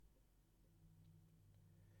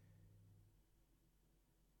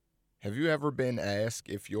Have you ever been asked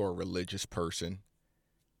if you're a religious person,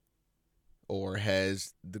 or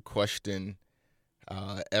has the question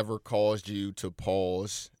ever caused you to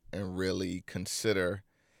pause and really consider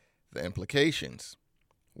the implications?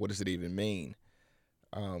 What does it even mean?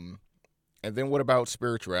 Um, and then what about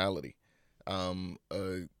spirituality?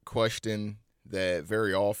 A question that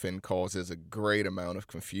very often causes a great amount of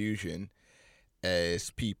confusion as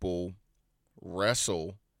people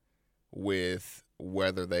wrestle with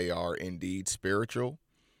whether they are indeed spiritual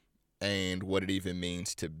and what it even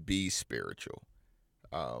means to be spiritual.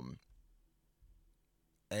 Um,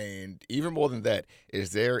 and even more than that,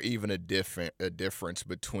 is there even a difference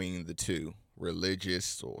between the two,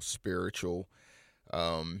 religious or spiritual?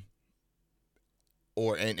 Um,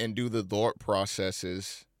 and do the thought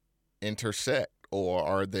processes intersect, or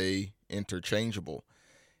are they interchangeable?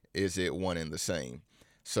 Is it one and the same?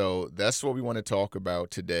 So that's what we want to talk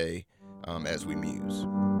about today as we muse.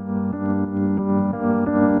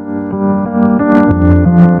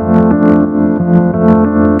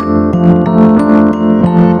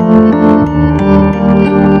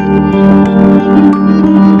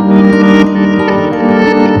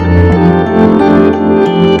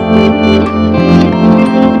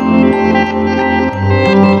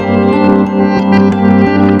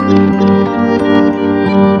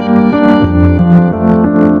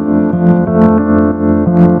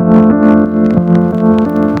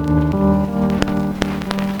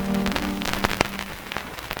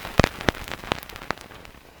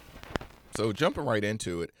 So jumping right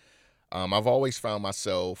into it, I've always found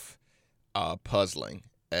myself puzzling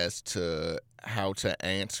as to how to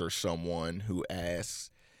answer someone who asks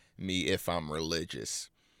me if I'm religious.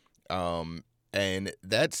 Um, and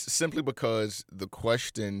that's simply because the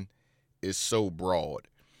question is so broad.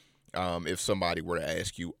 If somebody were to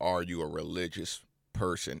ask you, are you a religious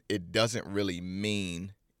person? It doesn't really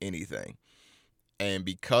mean anything. And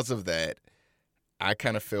because of that, I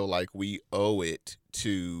kind of feel like we owe it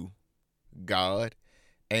to God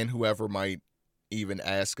and whoever might even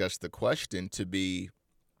ask us the question to be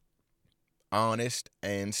honest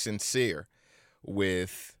and sincere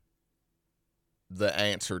with the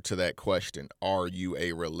answer to that question. Are you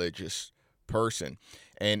a religious person?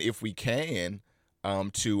 And if we can,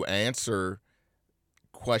 to answer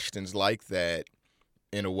questions like that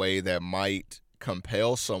in a way that might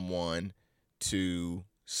compel someone to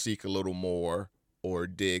seek a little more or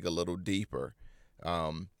dig a little deeper.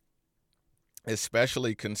 Um,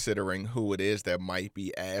 Especially considering who it is that might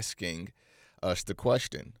be asking us the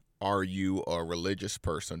question. Are you a religious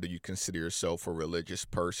person? Do you consider yourself a religious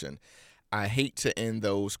person? I hate to end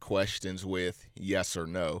those questions with yes or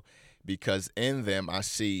no, because in them I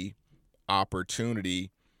see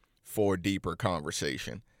opportunity for deeper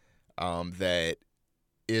conversation that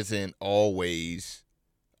isn't always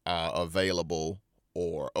available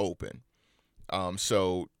or open.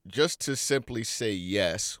 So just to simply say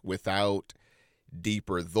yes without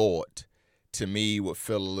deeper thought, to me, would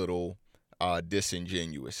feel a little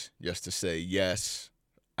disingenuous just to say, yes,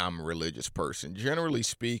 I'm a religious person. Generally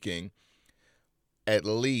speaking, at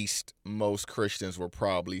least most Christians will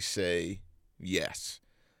probably say, yes,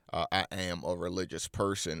 I am a religious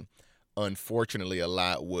person. Unfortunately, a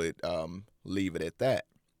lot would leave it at that.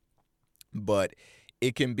 But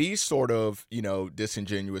it can be sort of,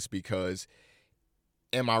 disingenuous because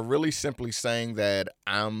am I really simply saying that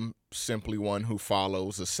I'm simply one who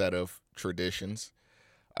follows a set of traditions?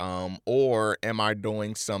 Or am I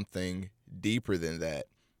doing something deeper than that?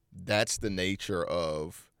 That's the nature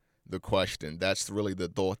of the question. That's really the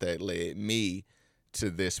thought that led me to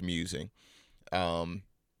this musing. Um,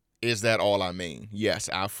 is that all I mean? Yes,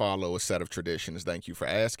 I follow a set of traditions. Thank you for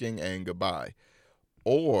asking, and goodbye.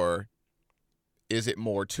 Or is it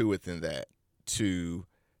more to it than that? To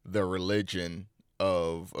the religion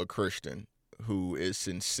of a Christian who is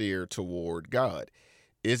sincere toward God?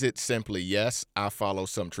 Is it simply, yes, I follow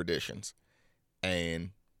some traditions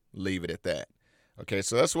and leave it at that? Okay,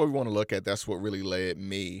 so that's what we want to look at. That's what really led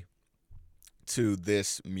me to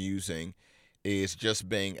this musing, is just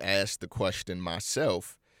being asked the question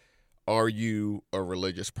myself, are you a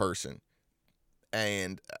religious person?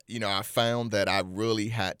 And, I found that I really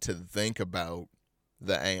had to think about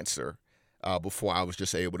the answer before I was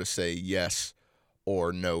just able to say yes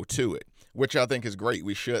or no to it, which I think is great.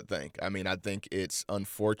 We should think. I mean, I think it's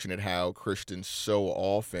unfortunate how Christians so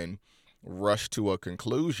often rush to a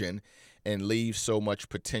conclusion and leave so much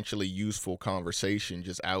potentially useful conversation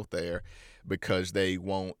just out there because they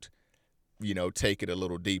won't, take it a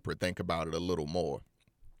little deeper, think about it a little more.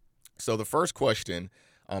 So the first question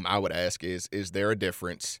I would ask is there a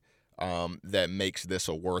difference that makes this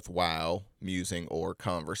a worthwhile musing or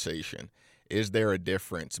conversation? Is there a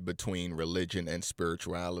difference between religion and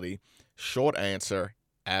spirituality? Short answer,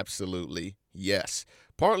 absolutely yes.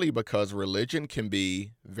 Partly because religion can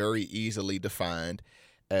be very easily defined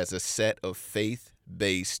as a set of faith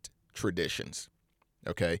based traditions.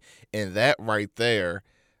 Okay. And that right there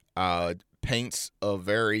paints a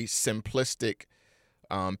very simplistic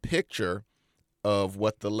picture of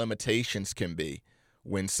what the limitations can be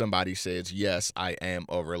when somebody says, yes, I am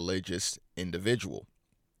a religious individual.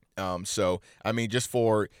 So, I mean, just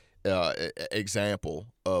for example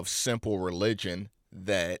of simple religion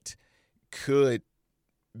that could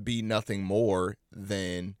be nothing more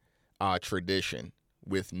than tradition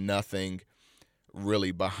with nothing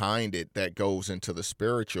really behind it that goes into the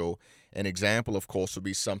spiritual. An example, of course, would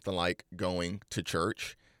be something like going to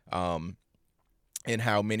church, and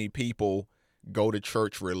how many people go to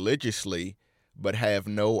church religiously but have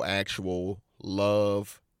no actual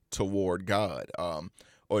love toward God,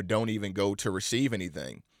 or don't even go to receive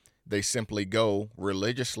anything. They simply go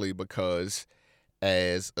religiously because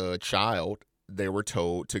as a child, they were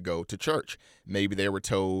told to go to church. Maybe they were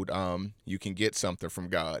told you can get something from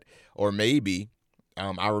God. Or maybe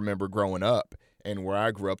I remember growing up, and where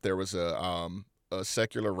I grew up, there was a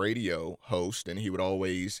secular radio host, and he would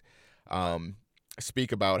always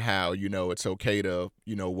speak about how, it's okay to,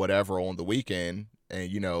 whatever on the weekend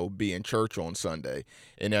and, be in church on Sunday.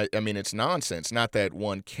 And I mean, it's nonsense. Not that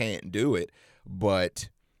one can't do it, but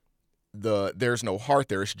there's no heart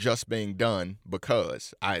there. It's just being done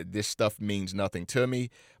because this stuff means nothing to me.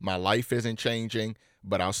 My life isn't changing,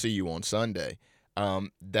 but I'll see you on Sunday.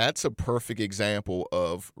 That's a perfect example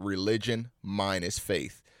of religion minus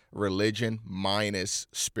faith. Religion minus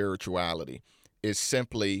spirituality is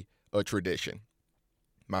simply a tradition.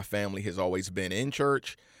 My family has always been in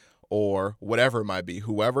church, or whatever it might be.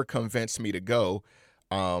 Whoever convinced me to go,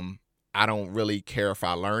 I don't really care if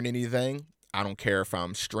I learn anything. I don't care if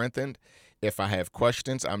I'm strengthened. If I have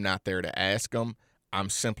questions, I'm not there to ask them. I'm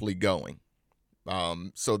simply going.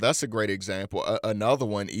 So that's a great example. Another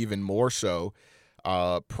one, even more so,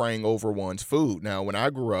 praying over one's food. Now, when I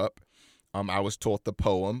grew up, I was taught the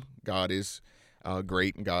poem, God is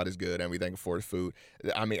great and God is good and we thank him for his food.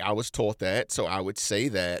 I mean, I was taught that, so I would say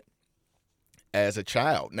that as a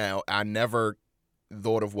child. Now, I never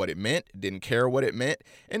thought of what it meant, didn't care what it meant.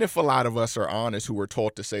 And if a lot of us are honest who were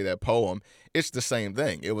taught to say that poem, it's the same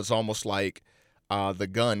thing. It was almost like the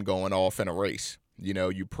gun going off in a race.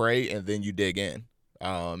 You pray and then you dig in.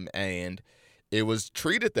 And it was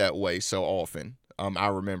treated that way so often. I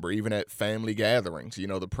remember even at family gatherings,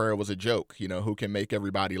 the prayer was a joke, who can make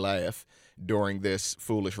everybody laugh during this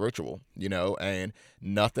foolish ritual, and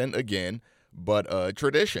nothing again but a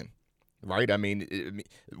tradition. Right? I mean,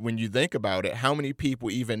 when you think about it, how many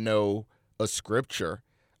people even know a scripture?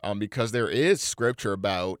 Because there is scripture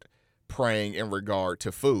about praying in regard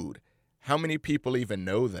to food. How many people even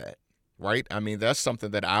know that? Right? I mean, that's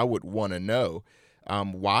something that I would want to know.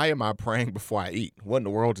 Why am I praying before I eat? What in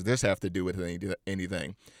the world does this have to do with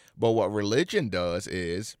anything? But what religion does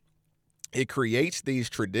is it creates these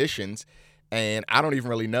traditions, and I don't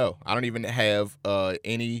even really know. I don't even have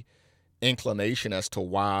any inclination as to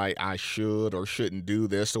why I should or shouldn't do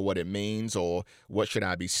this, or what it means, or what should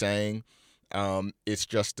I be saying. It's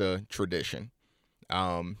just a tradition.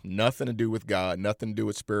 Nothing to do with God, nothing to do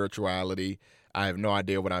with spirituality. I have no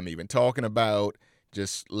idea what I'm even talking about.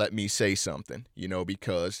 Just let me say something,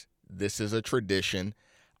 because this is a tradition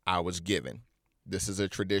I was given. This is a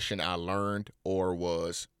tradition I learned or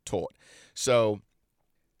was taught. So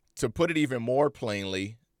to put it even more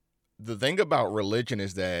plainly, the thing about religion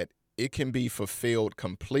is that it can be fulfilled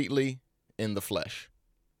completely in the flesh.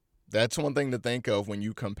 That's one thing to think of when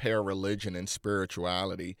you compare religion and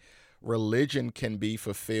spirituality. Religion can be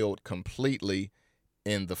fulfilled completely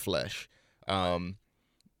in the flesh.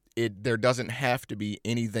 There doesn't have to be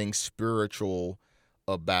anything spiritual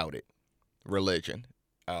about it, religion.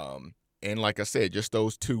 And like I said, just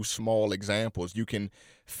those two small examples, you can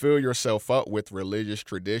fill yourself up with religious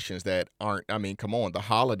traditions that aren't, I mean, come on, the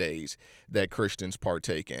holidays that Christians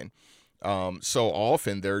partake in. So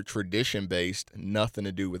often they're tradition based, nothing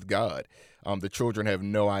to do with God. The children have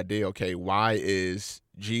no idea, okay, why is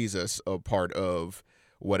Jesus a part of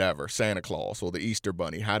whatever, Santa Claus or the Easter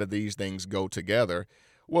Bunny? How do these things go together?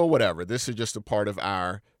 Well, whatever. This is just a part of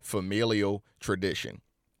our familial tradition,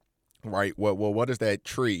 right? Well, what does that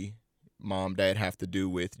tree, mom, dad, have to do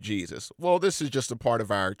with Jesus? Well, this is just a part of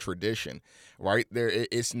our tradition, right?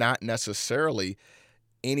 It's not necessarily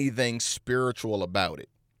anything spiritual about it.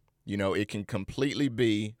 It can completely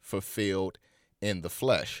be fulfilled in the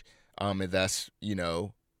flesh. And that's,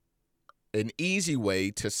 an easy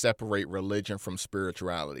way to separate religion from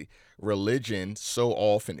spirituality. Religion so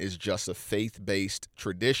often is just a faith-based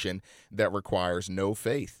tradition that requires no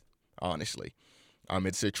faith, honestly.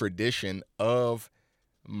 It's a tradition of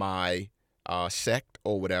my sect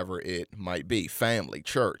or whatever it might be, family,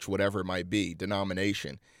 church, whatever it might be,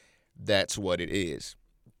 denomination. That's what it is.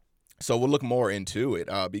 So we'll look more into it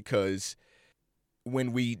because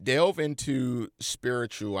when we delve into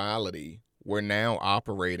spirituality, we're now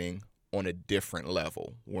operating on a different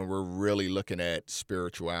level when we're really looking at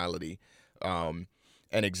spirituality. An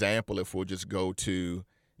example, if we'll just go to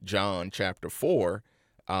John chapter 4,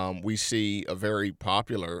 we see a very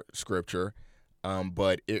popular scripture,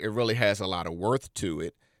 but it really has a lot of worth to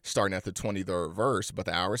it, starting at the 23rd verse. But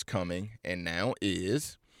the hour is coming, and now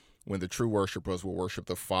is, when the true worshipers will worship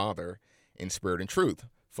the Father in spirit and truth,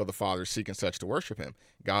 for the Father is seeking such to worship him.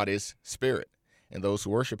 God is spirit, and those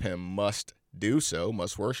who worship him must do so,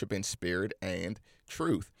 must worship in spirit and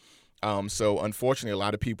truth. So unfortunately, a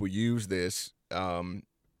lot of people use this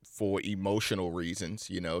for emotional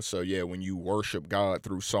reasons, So yeah, when you worship God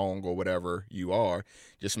through song or whatever you are,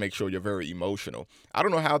 just make sure you're very emotional. I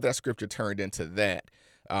don't know how that scripture turned into that.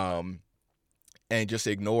 And just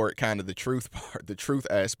ignore it, kind of the truth part, the truth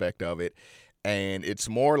aspect of it. And it's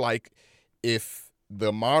more like if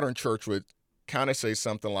the modern church would kind of say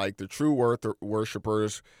something like the true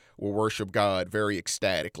worshipers will worship God very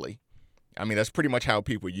ecstatically. I mean, that's pretty much how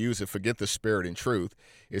people use it. Forget the spirit and truth.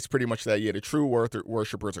 It's pretty much that, yeah, the true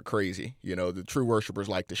worshipers are crazy. The true worshipers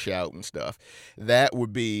like to shout and stuff. That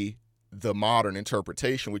would be the modern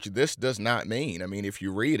interpretation, which this does not mean. I mean, if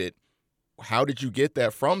you read it, how did you get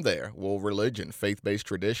that from there? Well, religion, faith-based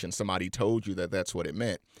tradition. Somebody told you that that's what it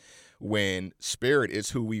meant. When spirit is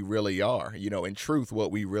who we really are, in truth, what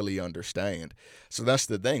we really understand. So that's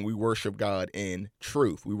the thing. We worship God in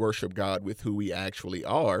truth. We worship God with who we actually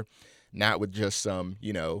are, not with just some,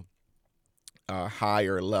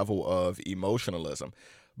 higher level of emotionalism.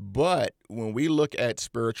 But when we look at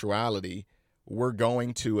spirituality, we're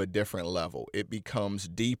going to a different level. It becomes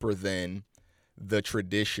deeper than the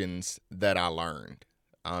traditions that I learned.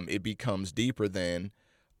 It becomes deeper than,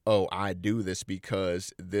 oh, I do this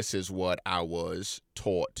because this is what I was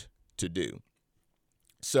taught to do.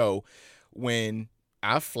 So when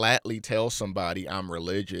I flatly tell somebody I'm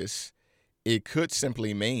religious, it could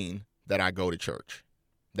simply mean that I go to church.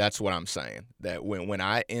 That's what I'm saying. That when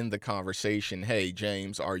I end the conversation, hey,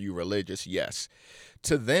 James, are you religious? Yes.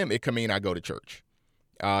 To them, it could mean I go to church.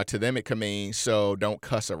 To them, it could mean, so don't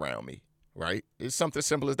cuss around me. Right? It's something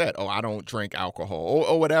simple as that. Oh, I don't drink alcohol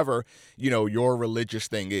or whatever, your religious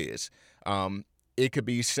thing is. It could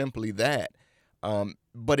be simply that.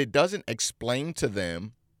 But it doesn't explain to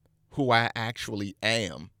them who I actually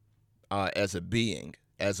am as a being,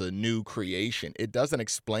 as a new creation. It doesn't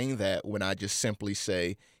explain that when I just simply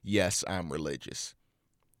say, yes, I'm religious.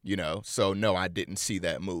 So no, I didn't see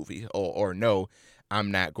that movie or no, I'm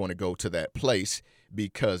not going to go to that place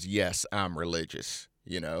because yes, I'm religious.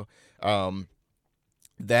 It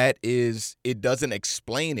doesn't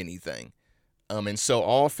explain anything. And so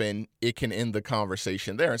often it can end the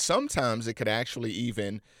conversation there. And sometimes it could actually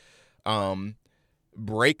even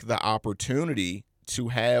break the opportunity to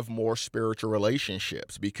have more spiritual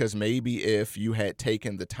relationships, because maybe if you had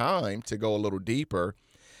taken the time to go a little deeper,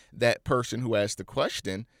 that person who asked the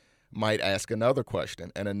question might ask another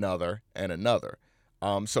question and another and another.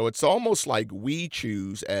 So it's almost like we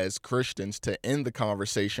choose as Christians to end the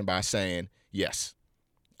conversation by saying, yes,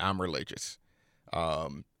 I'm religious.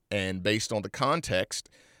 And based on the context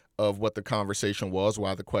of what the conversation was,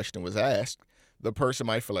 why the question was asked, the person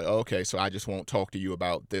might feel like, okay, so I just won't talk to you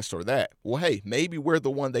about this or that. Well, hey, maybe we're the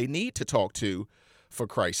one they need to talk to for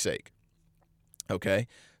Christ's sake. Okay,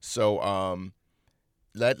 so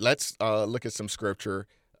let's look at some scripture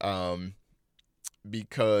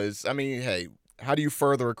because, I mean, hey, how do you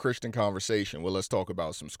further a Christian conversation? Well, let's talk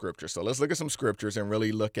about some scripture. So let's look at some scriptures and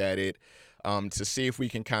really look at it to see if we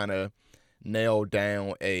can kind of nail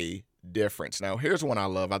down a difference. Now, here's one I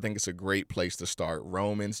love. I think it's a great place to start.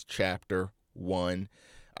 Romans chapter 1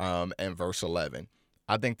 and verse 11.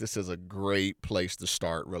 I think this is a great place to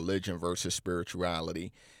start, religion versus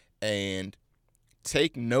spirituality. And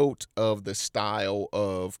take note of the style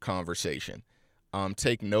of conversation.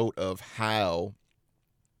 Take note of how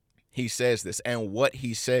he says this and what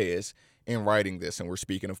he says in writing this. And we're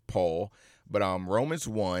speaking of Paul, but Romans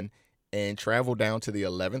 1, and travel down to the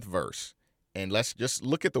 11th verse. And let's just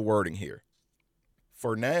look at the wording here.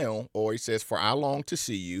 For now, or he says, for I long to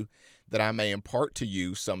see you, that I may impart to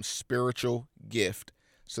you some spiritual gift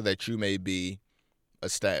so that you may be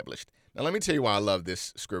established. Now, let me tell you why I love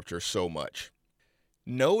this scripture so much.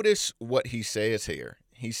 Notice what he says here.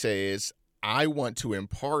 He says, I want to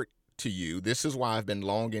impart to you. This is why I've been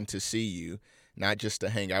longing to see you, not just to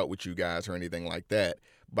hang out with you guys or anything like that,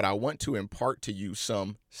 but I want to impart to you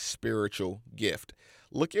some spiritual gift.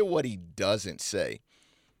 Look at what he doesn't say.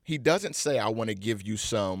 He doesn't say, I want to give you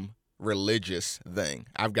some religious thing.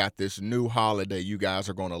 I've got this new holiday you guys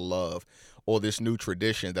are going to love, or this new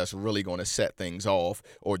tradition that's really going to set things off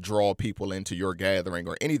or draw people into your gathering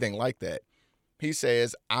or anything like that. He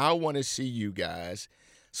says, I want to see you guys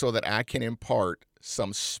so that I can impart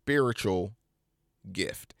some spiritual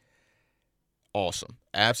gift. Awesome.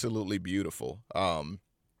 Absolutely beautiful.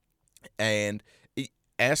 And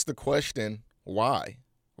ask the question, why?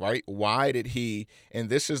 Right? Why did he, and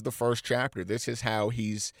this is the first chapter, this is how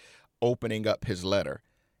he's opening up his letter.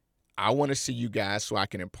 I want to see you guys so I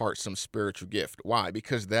can impart some spiritual gift. Why?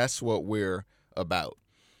 Because that's what we're about.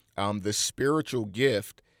 The spiritual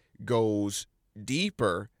gift goes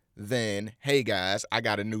deeper than, hey guys, I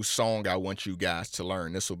got a new song I want you guys to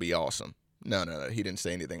learn. This will be awesome. No. He didn't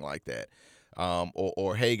say anything like that.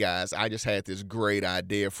 Or hey guys, I just had this great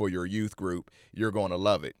idea for your youth group. You're going to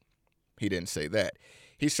love it. He didn't say that.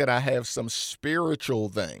 He said, I have some spiritual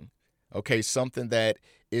thing. Okay, something that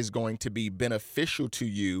is going to be beneficial to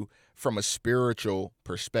you from a spiritual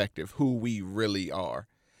perspective, who we really are.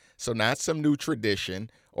 So not some new tradition,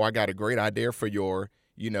 or I got a great idea for your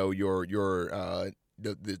the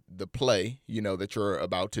play, that you're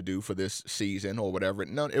about to do for this season or whatever.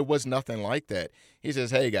 No, it was nothing like that. He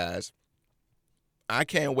says, hey guys, I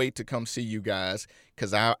can't wait to come see you guys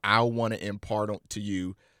because I want to impart to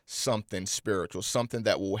you something spiritual, something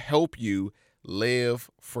that will help you live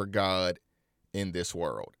for God in this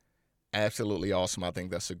world. Absolutely awesome. I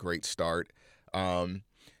think that's a great start. Then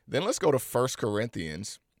let's go to 1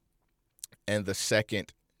 Corinthians and the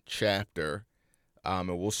second chapter.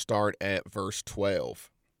 And we'll start at verse 12.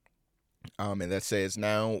 And that says,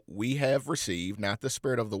 now we have received not the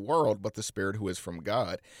spirit of the world, but the Spirit who is from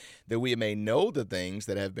God, that we may know the things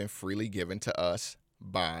that have been freely given to us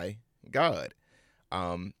by God.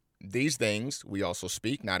 These things we also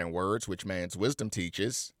speak, not in words which man's wisdom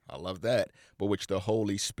teaches. I love that. But which the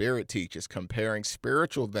Holy Spirit teaches, comparing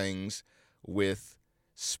spiritual things with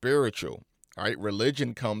spiritual. All right,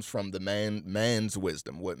 religion comes from the man's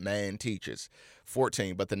wisdom, what man teaches.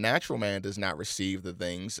 14, but the natural man does not receive the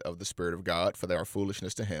things of the Spirit of God, for they are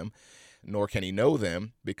foolishness to him, nor can he know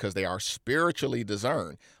them, because they are spiritually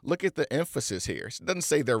discerned. Look at the emphasis here. It doesn't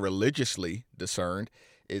say they're religiously discerned,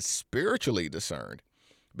 it's spiritually discerned.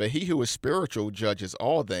 But he who is spiritual judges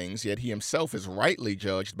all things, yet he himself is rightly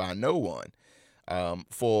judged by no one.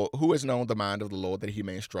 For who has known the mind of the Lord that he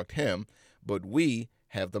may instruct him? But we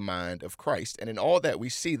have the mind of Christ. And in all that we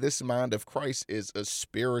see, this mind of Christ is a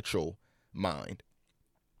spiritual mind.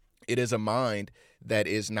 It is a mind that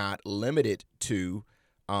is not limited to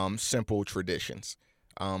simple traditions.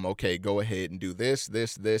 Okay, go ahead and do this,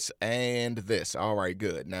 and this. All right,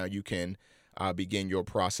 good. Now you can begin your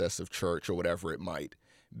process of church or whatever it might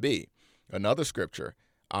be. Another scripture,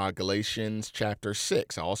 Galatians chapter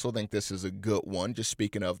 6. I also think this is a good one, just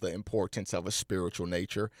speaking of the importance of a spiritual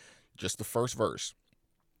nature. Just the first verse.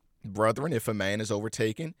 Brethren, if a man is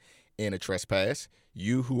overtaken in a trespass,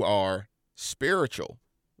 you who are spiritual,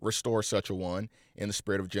 restore such a one in the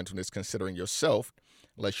spirit of gentleness, considering yourself,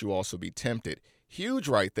 lest you also be tempted. Huge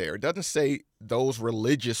right there. It doesn't say those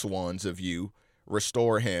religious ones of you,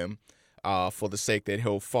 restore him for the sake that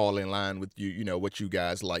he'll fall in line with you, what you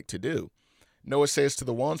guys like to do. No, it says to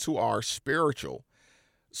the ones who are spiritual.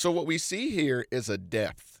 So what we see here is a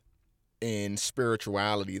depth in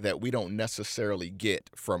spirituality that we don't necessarily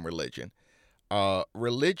get from religion.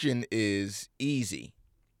 Religion is easy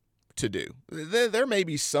to do. There may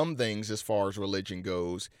be some things as far as religion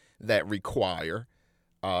goes that require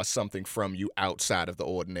something from you outside of the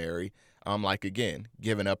ordinary. Like, again,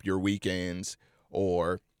 giving up your weekends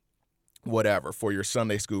or whatever. For your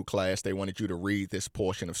Sunday school class, they wanted you to read this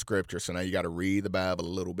portion of scripture. So now you got to read the Bible a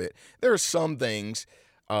little bit. There are some things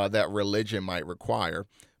that religion might require,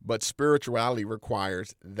 but spirituality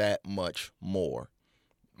requires that much more.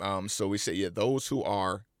 So we say, those who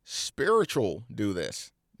are spiritual do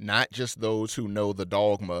this, not just those who know the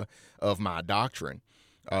dogma of my doctrine,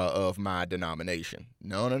 of my denomination.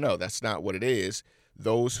 No, that's not what it is.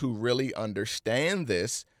 Those who really understand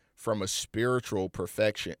this from a spiritual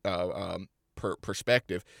perspective,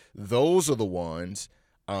 those are the ones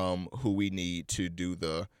who we need to do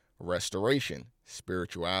the restoration,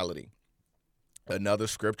 spirituality. Another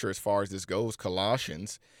scripture as far as this goes,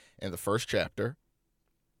 Colossians in the 1st chapter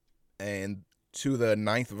and to the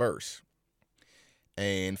 9th verse.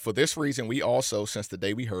 And for this reason, we also, since the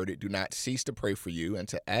day we heard it, do not cease to pray for you and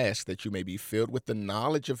to ask that you may be filled with the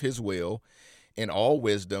knowledge of his will in all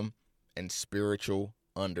wisdom and spiritual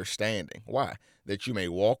understanding. Why? That you may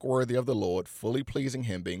walk worthy of the Lord, fully pleasing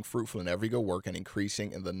him, being fruitful in every good work and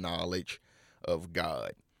increasing in the knowledge of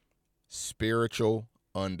God. Spiritual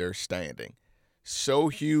understanding. So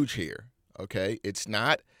huge here, okay? It's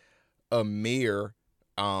not a mere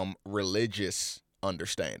religious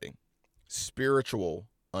understanding. Spiritual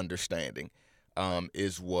understanding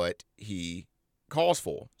is what he calls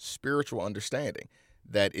for. Spiritual understanding.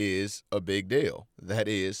 That is a big deal. That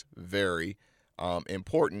is very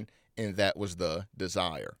important, and that was the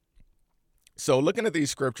desire. So looking at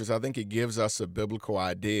these scriptures, I think it gives us a biblical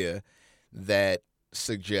idea that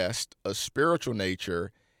suggests a spiritual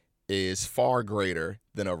nature is far greater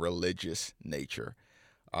than a religious nature.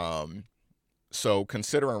 So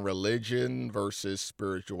considering religion versus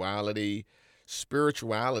spirituality,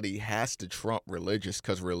 spirituality has to trump religious,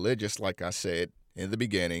 because religious, like I said in the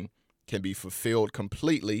beginning, can be fulfilled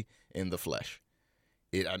completely in the flesh.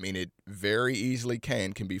 It very easily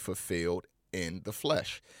can be fulfilled in the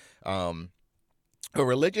flesh. A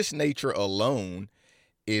religious nature alone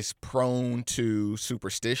is prone to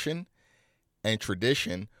superstition and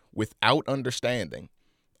tradition without understanding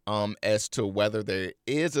as to whether there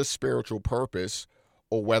is a spiritual purpose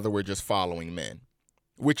or whether we're just following men,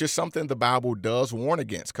 which is something the Bible does warn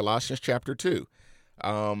against. Colossians chapter 2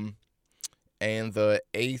 and the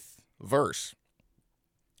 8th verse.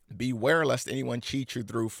 Beware lest anyone cheat you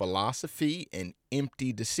through philosophy and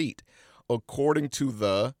empty deceit, according to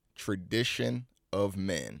the tradition of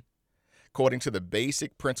men, according to the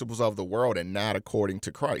basic principles of the world and not according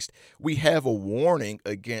to Christ. We have a warning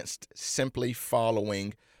against simply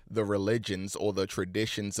following the religions or the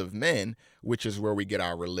traditions of men, which is where we get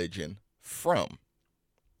our religion from.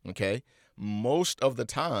 Okay? Most of the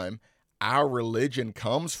time, our religion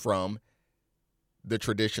comes from the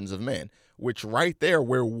traditions of men, which right there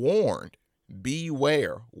we're warned.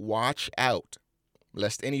 Beware, watch out,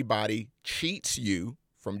 lest anybody cheats you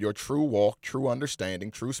from your true walk, true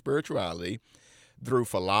understanding, true spirituality through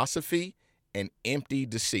philosophy and empty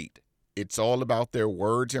deceit. It's all about their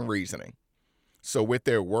words and reasoning. So with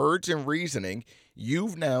their words and reasoning,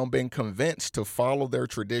 you've now been convinced to follow their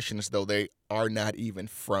traditions, though they are not even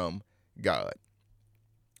from God.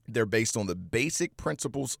 They're based on the basic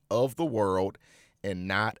principles of the world and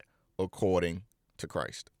not according to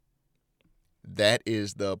Christ. That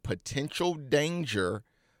is the potential danger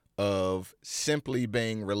of simply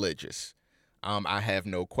being religious. I have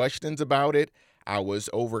no questions about it. I was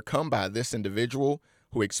overcome by this individual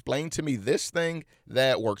who explained to me this thing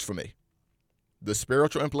that works for me. The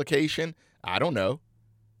spiritual implication, I don't know.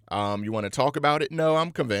 You want to talk about it? No,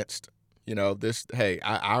 I'm convinced.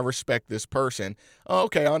 I respect this person. Oh,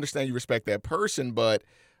 okay, I understand you respect that person, but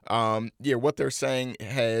what they're saying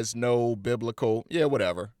has no biblical,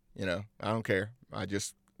 whatever. I don't care. I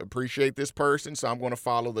just appreciate this person, so I'm going to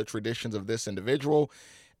follow the traditions of this individual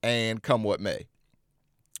and come what may.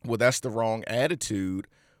 Well, that's the wrong attitude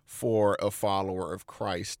for a follower of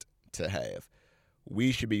Christ to have.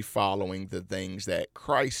 We should be following the things that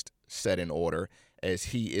Christ set in order, as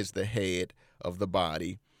he is the head of the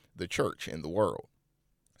body, the church in the world.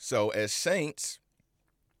 So as saints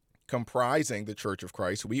comprising the church of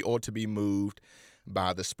Christ, we ought to be moved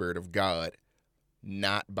by the Spirit of God,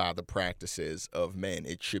 not by the practices of men.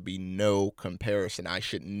 It should be no comparison. I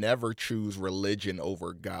should never choose religion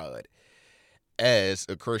over God as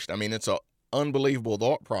a Christian. It's an unbelievable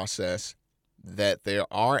thought process that there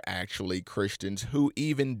are actually Christians who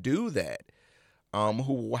even do that,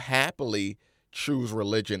 who will happily choose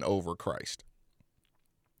religion over Christ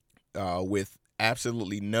with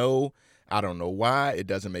absolutely no, I don't know why, it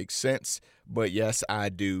doesn't make sense, but yes, I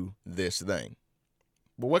do this thing.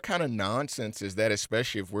 But what kind of nonsense is that,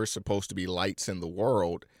 especially if we're supposed to be lights in the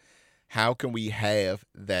world? How can we have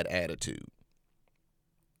that attitude?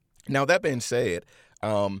 Now, that being said,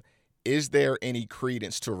 is there any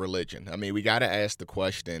credence to religion? We got to ask the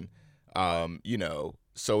question,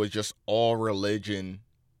 so it's just all religion,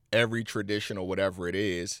 every tradition or whatever it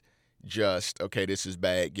is, just, okay, this is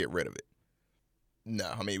bad, get rid of it.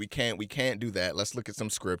 No, we can't do that. Let's look at some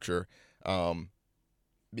scripture.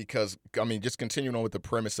 Because, just continuing on with the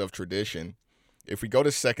premise of tradition, if we go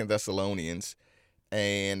to 2 Thessalonians,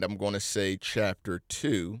 and I'm going to say chapter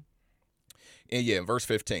 2, and in verse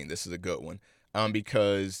 15, this is a good one,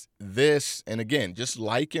 because this, and again, just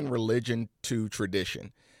liken religion to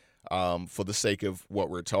tradition, for the sake of what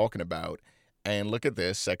we're talking about, and look at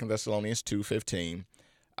this, 2 Thessalonians 2:15,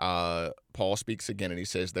 Paul speaks again and he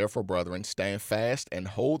says, therefore, brethren, stand fast and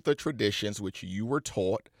hold the traditions which you were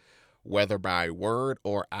taught, whether by word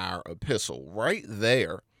or our epistle. Right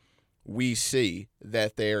there, we see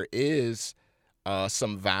that there is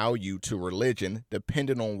some value to religion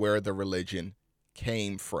depending on where the religion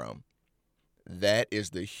came from. That is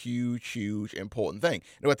the huge important thing.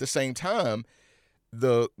 Now, at the same time,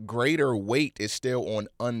 the greater weight is still on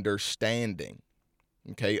understanding,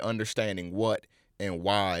 okay? Understanding what and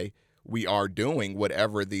why we are doing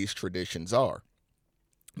whatever these traditions are.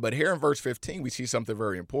 But here in verse 15, we see something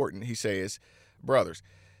very important. He says, brothers,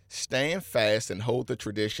 stand fast and hold the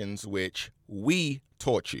traditions which we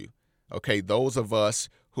taught you. Okay, those of us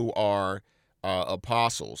who are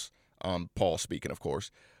apostles, Paul speaking, of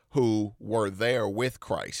course, who were there with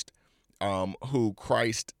Christ, who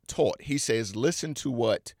Christ taught. He says, listen to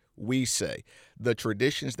what we say. The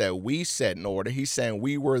traditions that we set in order, he's saying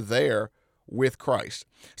we were there with Christ.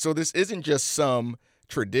 So this isn't just some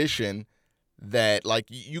tradition that, like,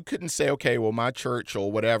 you couldn't say, okay, well, my church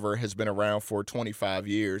or whatever has been around for 25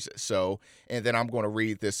 years. So, and then I'm going to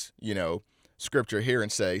read this, scripture here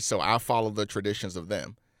and say, so I follow the traditions of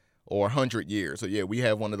them, or 100 years. So yeah, we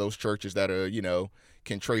have one of those churches that are,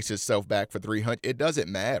 can trace itself back for 300. It doesn't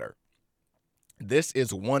matter. This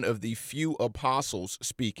is one of the few apostles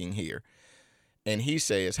speaking here. And he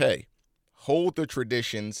says, hey, hold the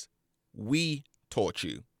traditions we taught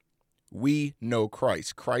you. We know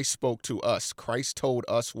Christ. Christ spoke to us. Christ told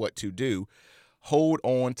us what to do. Hold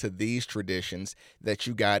on to these traditions that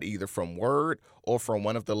you got either from word or from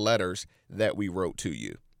one of the letters that we wrote to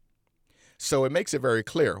you. So it makes it very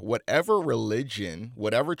clear, whatever religion,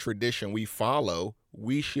 whatever tradition we follow,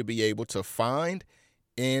 we should be able to find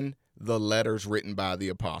in the letters written by the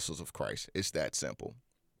apostles of Christ. It's that simple.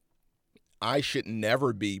 I should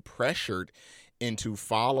never be pressured into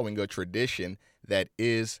following a tradition that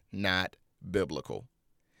is not biblical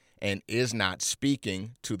and is not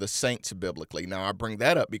speaking to the saints biblically. Now, I bring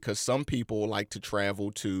that up because some people like to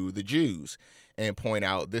travel to the Jews and point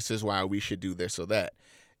out this is why we should do this or that.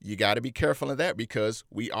 You got to be careful of that because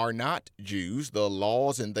we are not Jews. The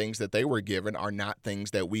laws and things that they were given are not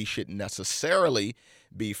things that we should necessarily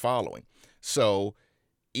be following. So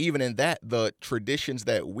even in that, the traditions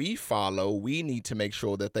that we follow, we need to make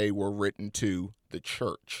sure that they were written to the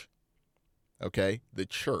church. Okay, the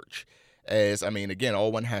church. Again,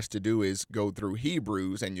 all one has to do is go through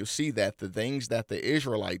Hebrews and you'll see that the things that the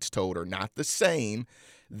Israelites told are not the same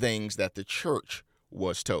things that the church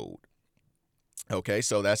was told. Okay,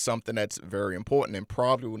 so that's something that's very important and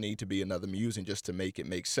probably will need to be another musing just to make it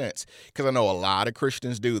make sense. Because I know a lot of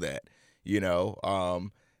Christians do that.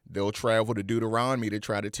 They'll travel to Deuteronomy to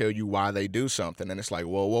try to tell you why they do something. And it's like,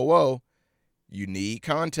 whoa. You need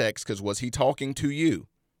context because was he talking to you?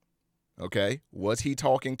 Okay, was he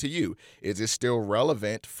talking to you? Is it still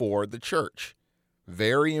relevant for the church?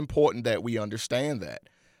 Very important that we understand that.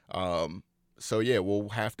 So yeah, we'll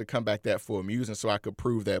have to come back that for a musing so I could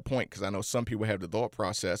prove that point because I know some people have the thought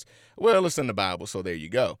process, well, it's in the Bible, so there you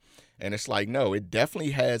go. And it's like, no, it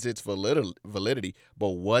definitely has its validity, but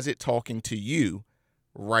was it talking to you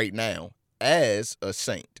right now as a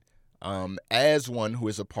saint, as one who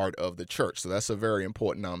is a part of the church? So that's a very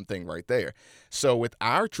important thing right there. So with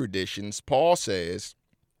our traditions, Paul says,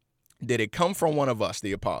 did it come from one of us,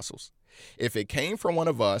 the apostles? If it came from one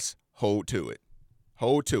of us, hold to it.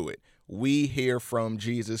 Hold to it. We hear from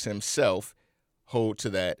Jesus himself, hold to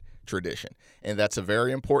that tradition. And that's a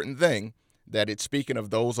very important thing, that it's speaking of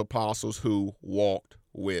those apostles who walked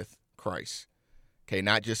with Christ. Okay,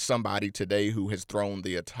 not just somebody today who has thrown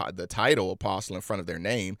the title apostle in front of their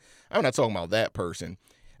name. I'm not talking about that person.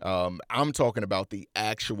 I'm talking about the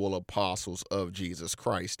actual apostles of Jesus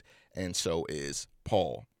Christ, and so is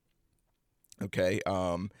Paul. Okay,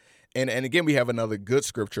 and again, we have another good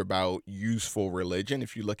scripture about useful religion.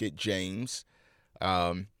 If you look at James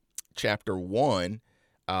chapter 1,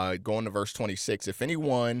 going to verse 26, if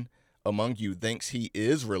anyone among you thinks he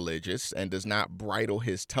is religious and does not bridle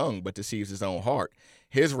his tongue but deceives his own heart,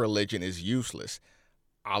 his religion is useless.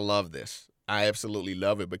 I love this. I absolutely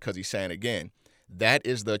love it because he's saying, again, that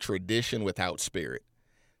is the tradition without spirit.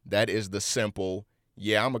 That is the simple,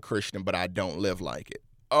 yeah, I'm a Christian, but I don't live like it.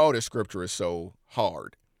 Oh, this scripture is so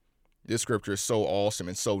hard. This scripture is so awesome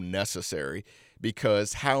and so necessary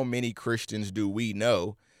because how many Christians do we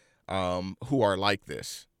know who are like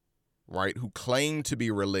this, right? Who claim to be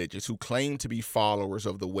religious, who claim to be followers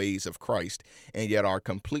of the ways of Christ, and yet are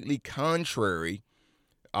completely contrary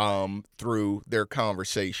through their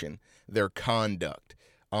conversation, their conduct,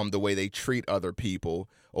 the way they treat other people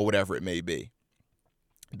or whatever it may be,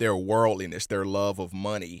 their worldliness, their love of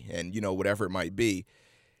money, and, whatever it might be.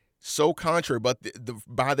 So contrary, but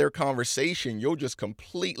by their conversation, you'll just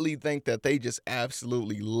completely think that they just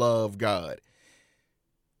absolutely love God.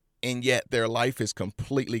 And yet their life is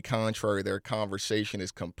completely contrary. Their conversation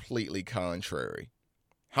is completely contrary.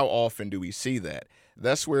 How often do we see that?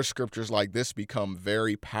 That's where scriptures like this become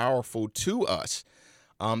very powerful to us,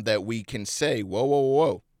 that we can say, whoa, whoa,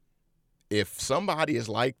 whoa. If somebody is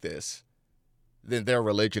like this, then their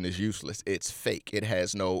religion is useless. It's fake. It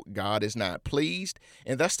has no, God is not pleased.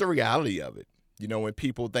 And that's the reality of it. You know, when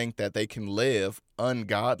people think that they can live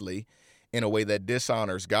ungodly in a way that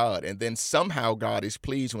dishonors God, and then somehow God is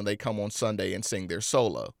pleased when they come on Sunday and sing their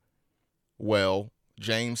solo. Well,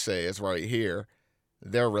 James says right here,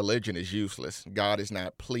 their religion is useless. God is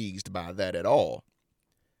not pleased by that at all.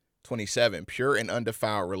 27, pure and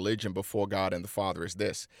undefiled religion before God and the Father is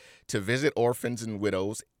this: to visit orphans and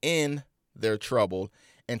widows in their trouble,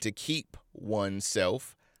 and to keep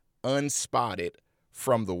oneself unspotted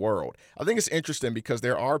from the world. I think it's interesting because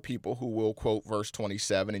there are people who will quote verse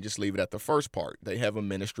 27 and just leave it at the first part. They have a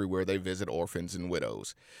ministry where they visit orphans and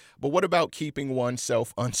widows. But what about keeping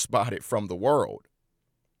oneself unspotted from the world?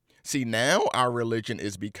 See, now our religion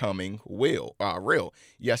is becoming real.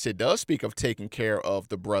 Yes, it does speak of taking care of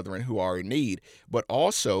the brethren who are in need, but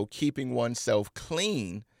also keeping oneself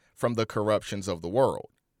clean from the corruptions of the world.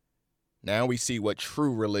 Now we see what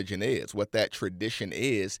true religion is, what that tradition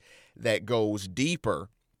is that goes deeper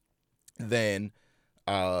than,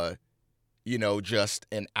 just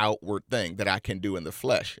an outward thing that I can do in the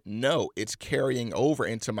flesh. No, it's carrying over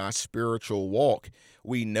into my spiritual walk.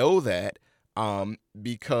 We know that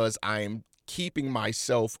because I'm keeping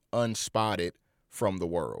myself unspotted from the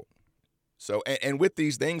world. So, and with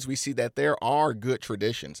these things, we see that there are good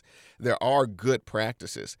traditions. There are good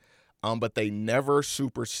practices. But they never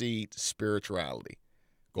supersede spirituality.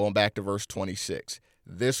 Going back to verse 26,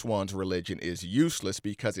 this one's religion is useless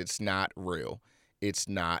because it's not real. It's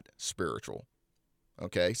not spiritual.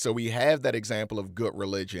 Okay, so we have that example of good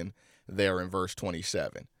religion there in verse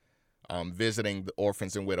 27. Visiting the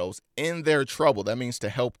orphans and widows in their trouble. That means to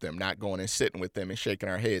help them, not going and sitting with them and shaking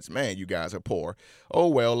our heads. Man, you guys are poor. Oh,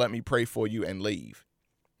 well, let me pray for you and leave.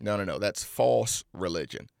 No. That's false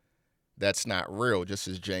religion. That's not real, just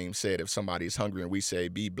as James said, if somebody's hungry and we say,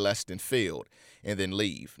 be blessed and filled, and then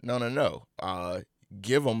leave. No.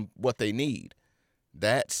 Give them what they need.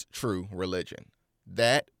 That's true religion.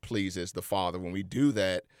 That pleases the Father when we do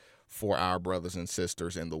that for our brothers and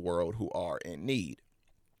sisters in the world who are in need.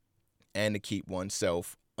 And to keep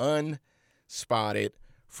oneself unspotted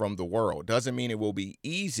from the world. Doesn't mean it will be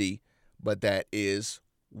easy, but that is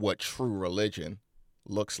what true religion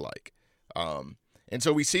looks like. And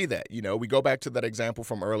so we see that, we go back to that example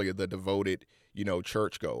from earlier, the devoted,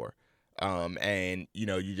 churchgoer. And,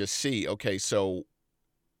 you just see, okay, so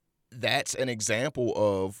that's an example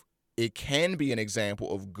of, it can be an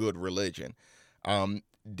example of good religion.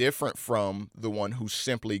 Different from the one who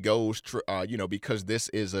simply goes, because this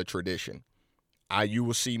is a tradition. You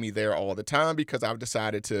will see me there all the time because I've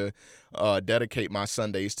decided to dedicate my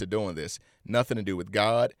Sundays to doing this. Nothing to do with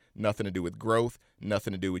God, nothing to do with growth,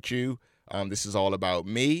 nothing to do with you. This is all about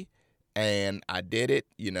me, and I did it.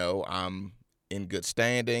 I'm in good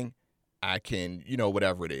standing. I can,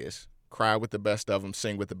 whatever it is, cry with the best of them,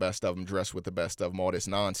 sing with the best of them, dress with the best of them, all this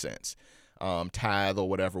nonsense, tithe or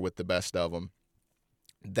whatever with the best of them.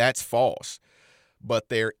 That's false. But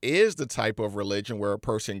there is the type of religion where a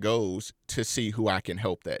person goes to see who I can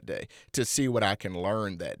help that day, to see what I can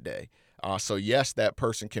learn that day. So yes, that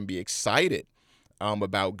person can be excited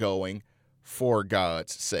about going for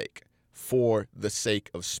God's sake, for the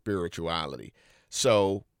sake of spirituality.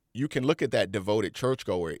 So you can look at that devoted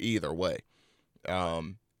churchgoer either way,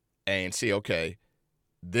 and see, okay,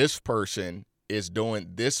 this person's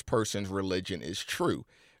religion is true,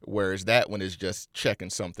 whereas that one is just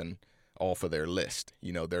checking something off of their list,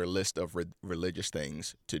 their list of religious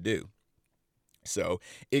things to do. So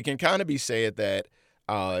it can kind of be said that,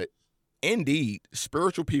 indeed,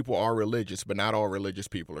 spiritual people are religious, but not all religious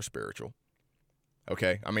people are spiritual.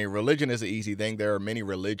 Okay, I mean, religion is an easy thing. There are many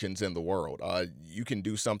religions in the world. You can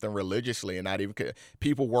do something religiously and not even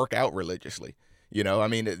people work out religiously.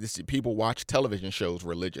 People watch television shows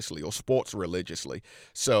religiously or sports religiously.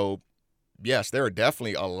 So yes, there are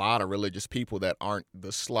definitely a lot of religious people that aren't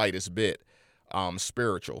the slightest bit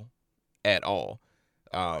spiritual at all.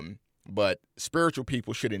 But spiritual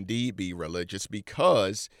people should indeed be religious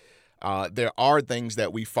because there are things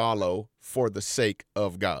that we follow for the sake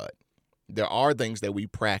of God. There are things that we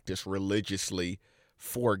practice religiously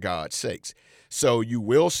for God's sakes. So you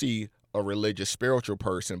will see a religious spiritual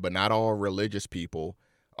person, but not all religious people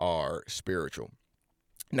are spiritual.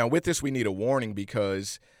 Now, with this, we need a warning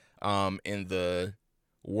because in the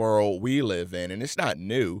world we live in, and it's not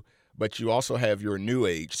new, but you also have your new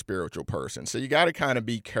age spiritual person. So you got to kind of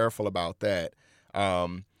be careful about that,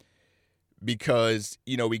 because,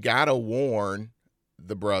 we got to warn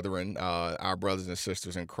the brethren, our brothers and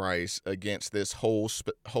sisters in Christ, against this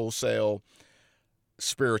wholesale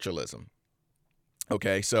spiritualism.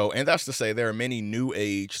 Okay, so, and that's to say there are many new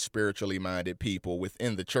age spiritually minded people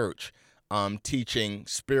within the church teaching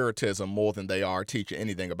spiritism more than they are teaching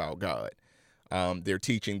anything about God. They're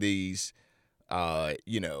teaching these,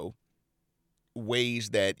 ways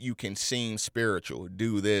that you can seem spiritual,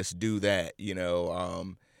 do this, do that,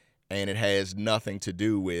 and it has nothing to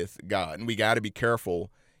do with God. And we got to be careful,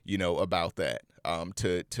 about that.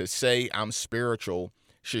 To say I'm spiritual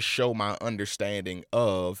should show my understanding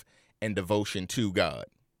of and devotion to God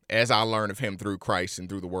as I learn of him through Christ and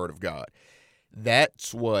through the word of God.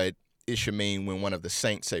 That's what it should mean when one of the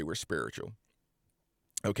saints say we're spiritual.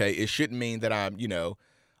 Okay, it shouldn't mean that I'm,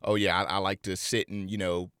 oh yeah, I like to sit and,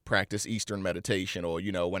 practice Eastern meditation, or,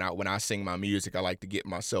 when I sing my music, I like to get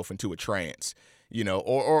myself into a trance,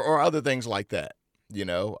 or other things like that,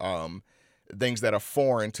 things that are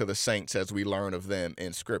foreign to the saints as we learn of them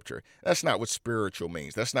in Scripture. That's not what spiritual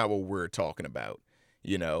means. That's not what we're talking about.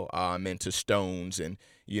 I'm into stones and,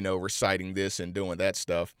 reciting this and doing that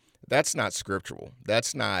stuff. That's not scriptural.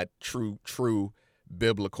 That's not true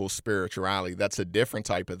biblical spirituality. That's a different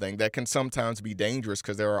type of thing that can sometimes be dangerous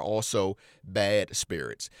because there are also bad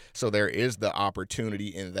spirits. So there is the opportunity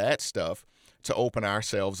in that stuff to open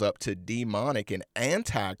ourselves up to demonic and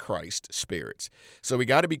antichrist spirits. So we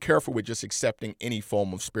got to be careful with just accepting any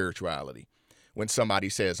form of spirituality. When somebody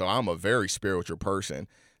says, oh, I'm a very spiritual person,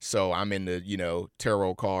 so I'm into,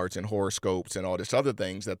 tarot cards and horoscopes and all this other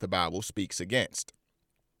things that the Bible speaks against.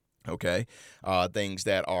 Okay, things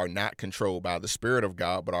that are not controlled by the Spirit of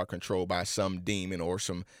God, but are controlled by some demon or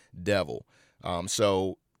some devil.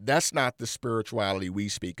 So that's not the spirituality we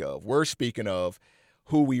speak of. We're speaking of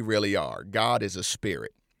who we really are. God is a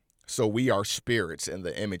spirit. So we are spirits in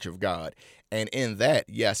the image of God. And in that,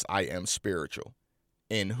 yes, I am spiritual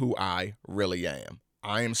in who I really am.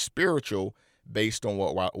 I am spiritual based on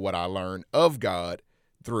what I learned of God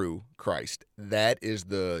through Christ. That is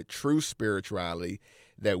the true spirituality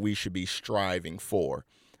that we should be striving for.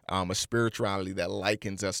 A spirituality that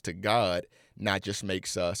likens us to God, not just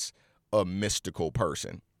makes us a mystical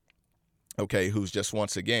person, okay, who's just,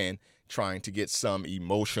 once again, trying to get some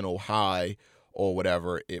emotional high or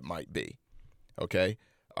whatever it might be, okay?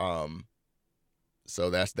 So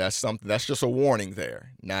that's something, that's just a warning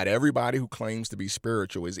there. Not everybody who claims to be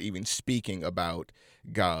spiritual is even speaking about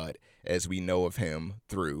God as we know of him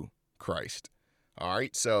through Christ. All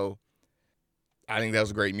right, so I think that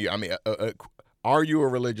was a great mute. I mean, are you a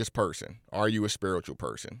religious person? Are you a spiritual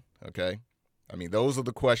person? Okay. I mean, those are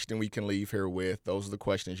the questions we can leave here with. Those are the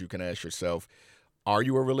questions you can ask yourself. Are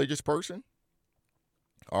you a religious person?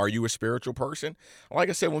 Are you a spiritual person? Like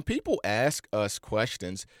I said, when people ask us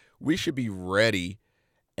questions, we should be ready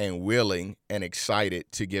and willing and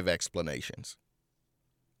excited to give explanations.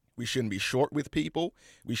 We shouldn't be short with people.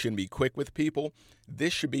 We shouldn't be quick with people.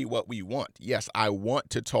 This should be what we want. Yes, I want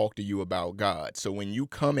to talk to you about God. So when you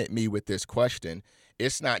come at me with this question,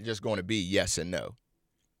 it's not just going to be yes and no.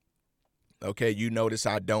 Okay, you notice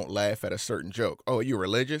I don't laugh at a certain joke. Oh, are you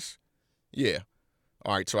religious? Yeah.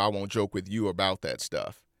 All right, so I won't joke with you about that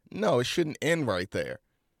stuff. No, it shouldn't end right there.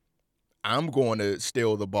 I'm going to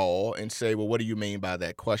steal the ball and say, well, what do you mean by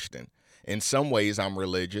that question? In some ways, I'm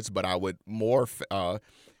religious, but I would more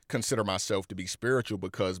consider myself to be spiritual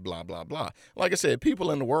because blah, blah, blah. Like I said,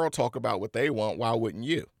 people in the world talk about what they want. Why wouldn't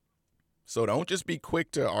you? So don't just be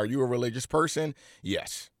quick to, are you a religious person?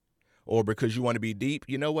 Yes. Or because you want to be deep,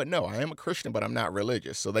 you know what? No, I am a Christian, but I'm not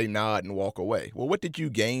religious. So they nod and walk away. Well, what did you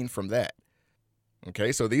gain from that?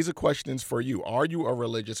 Okay, so these are questions for you. Are you a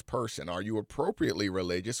religious person? Are you appropriately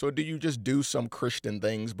religious? Or do you just do some Christian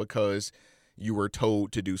things because you were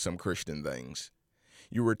told to do some Christian things?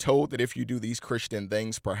 You were told that if you do these Christian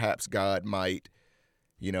things, perhaps God might,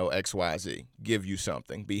 XYZ, give you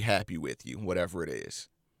something, be happy with you, whatever it is.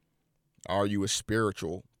 Are you a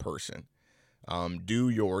spiritual person? Do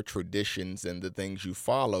your traditions and the things you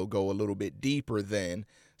follow go a little bit deeper than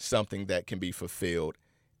something that can be fulfilled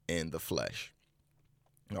in the flesh?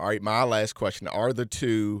 All right, my last question. Are the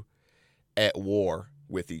two at war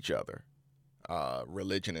with each other?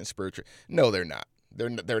 Religion and spiritual? No, they're not.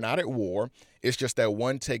 They're not at war. It's just that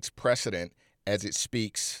one takes precedent as it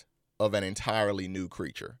speaks of an entirely new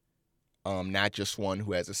creature, not just one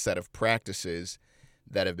who has a set of practices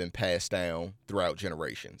that have been passed down throughout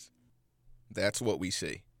generations. That's what we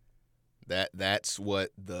see. That's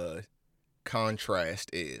what the contrast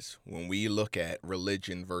is. When we look at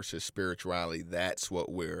religion versus spirituality, that's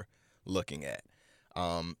what we're looking at.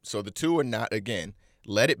 So the two are not, again,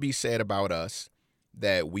 let it be said about us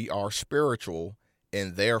that we are spiritual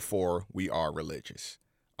and therefore we are religious.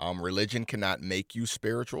 Religion cannot make you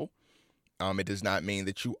spiritual. It does not mean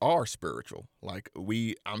that you are spiritual.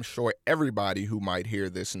 I'm sure everybody who might hear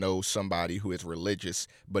this knows somebody who is religious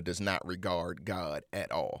but does not regard God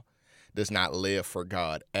at all, does not live for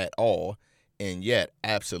God at all. And yet,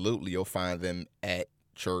 absolutely, you'll find them at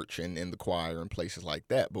church and in the choir and places like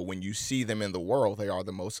that. But when you see them in the world, they are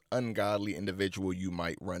the most ungodly individual you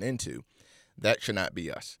might run into. That should not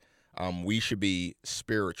be us. We should be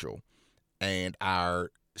spiritual, and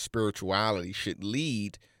our spirituality should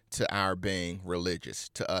lead to our being religious,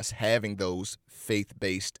 to us having those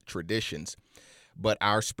faith-based traditions. But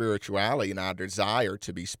our spirituality and our desire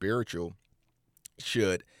to be spiritual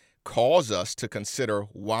should cause us to consider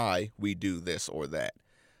why we do this or that.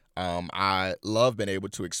 I love being able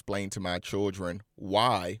to explain to my children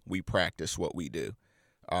why we practice what we do.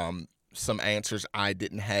 Some answers I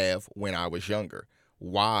didn't have when I was younger.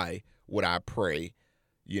 Why would I pray,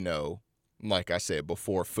 like I said,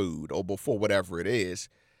 before food or before whatever it is?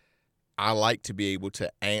 I like to be able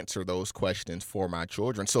to answer those questions for my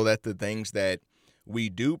children so that the things that we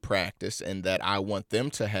do practice and that I want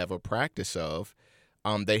them to have a practice of,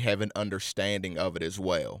 they have an understanding of it as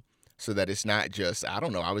well. So that it's not just, I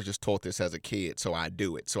don't know, I was just taught this as a kid, so I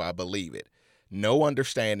do it, so I believe it. No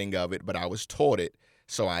understanding of it, but I was taught it,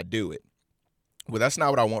 so I do it. Well, that's not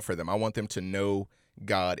what I want for them. I want them to know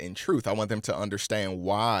God in truth. I want them to understand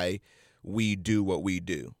why we do what we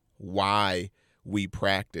do, why we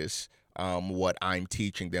practice what I'm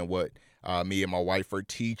teaching them, what me and my wife are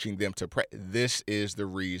teaching them to practice. This is the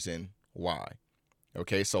reason why.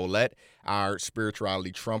 Okay, so let our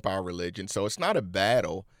spirituality trump our religion. So it's not a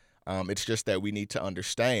battle. It's just that we need to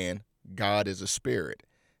understand God is a spirit.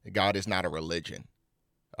 God is not a religion.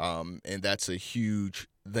 And that's a huge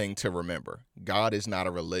thing to remember. God is not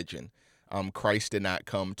a religion. Christ did not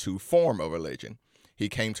come to form a religion. He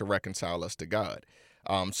came to reconcile us to God.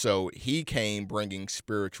 So he came bringing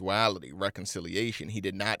spirituality, reconciliation. He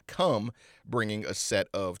did not come bringing a set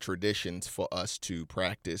of traditions for us to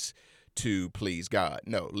practice to please God.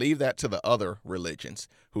 No, leave that to the other religions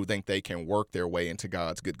who think they can work their way into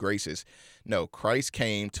God's good graces. No, Christ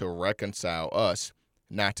came to reconcile us,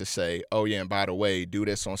 not to say, oh yeah, and by the way, do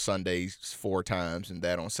this on Sundays 4 times and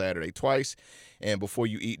that on Saturday twice, and before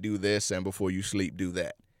you eat, do this, and before you sleep, do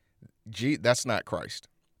that. That's not Christ.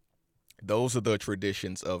 Those are the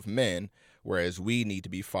traditions of men, whereas we need to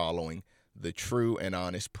be following the true and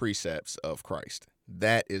honest precepts of Christ.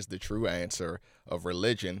 That is the true answer of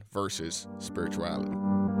religion versus spirituality.